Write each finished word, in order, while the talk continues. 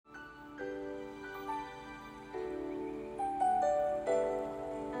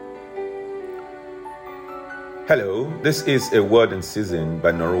Hello, this is A Word in Season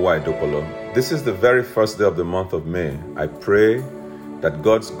by Noruwa Idopolo. This is the very first day of the month of May. I pray that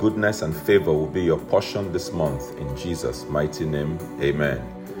God's goodness and favor will be your portion this month. In Jesus' mighty name, amen.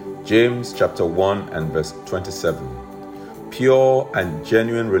 James chapter 1 and verse 27. Pure and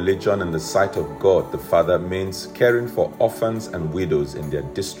genuine religion in the sight of God the Father means caring for orphans and widows in their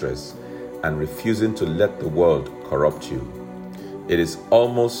distress and refusing to let the world corrupt you. It is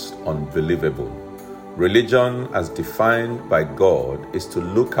almost unbelievable. Religion, as defined by God, is to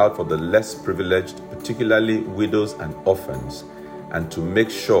look out for the less privileged, particularly widows and orphans, and to make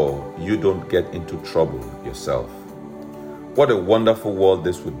sure you don't get into trouble yourself. What a wonderful world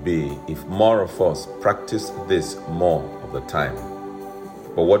this would be if more of us practiced this more of the time.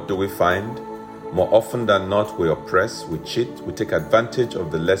 But what do we find? More often than not, we oppress, we cheat, we take advantage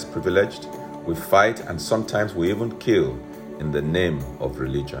of the less privileged, we fight, and sometimes we even kill in the name of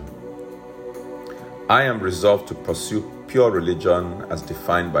religion. I am resolved to pursue pure religion as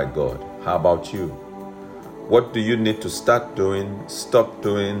defined by God. How about you? What do you need to start doing, stop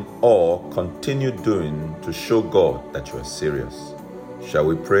doing, or continue doing to show God that you are serious? Shall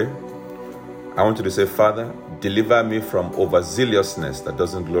we pray? I want you to say, Father, deliver me from overzealousness that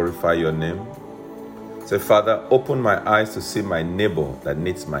doesn't glorify your name. Say, Father, open my eyes to see my neighbor that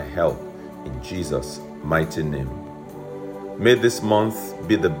needs my help. In Jesus' mighty name. May this month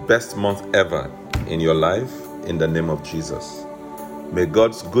be the best month ever in your life, in the name of Jesus. May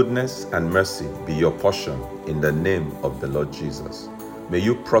God's goodness and mercy be your portion in the name of the Lord Jesus. May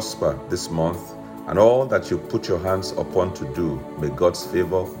you prosper this month, and all that you put your hands upon to do, may God's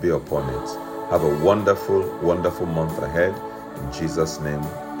favor be upon it. Have a wonderful, wonderful month ahead. In Jesus' name,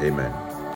 amen.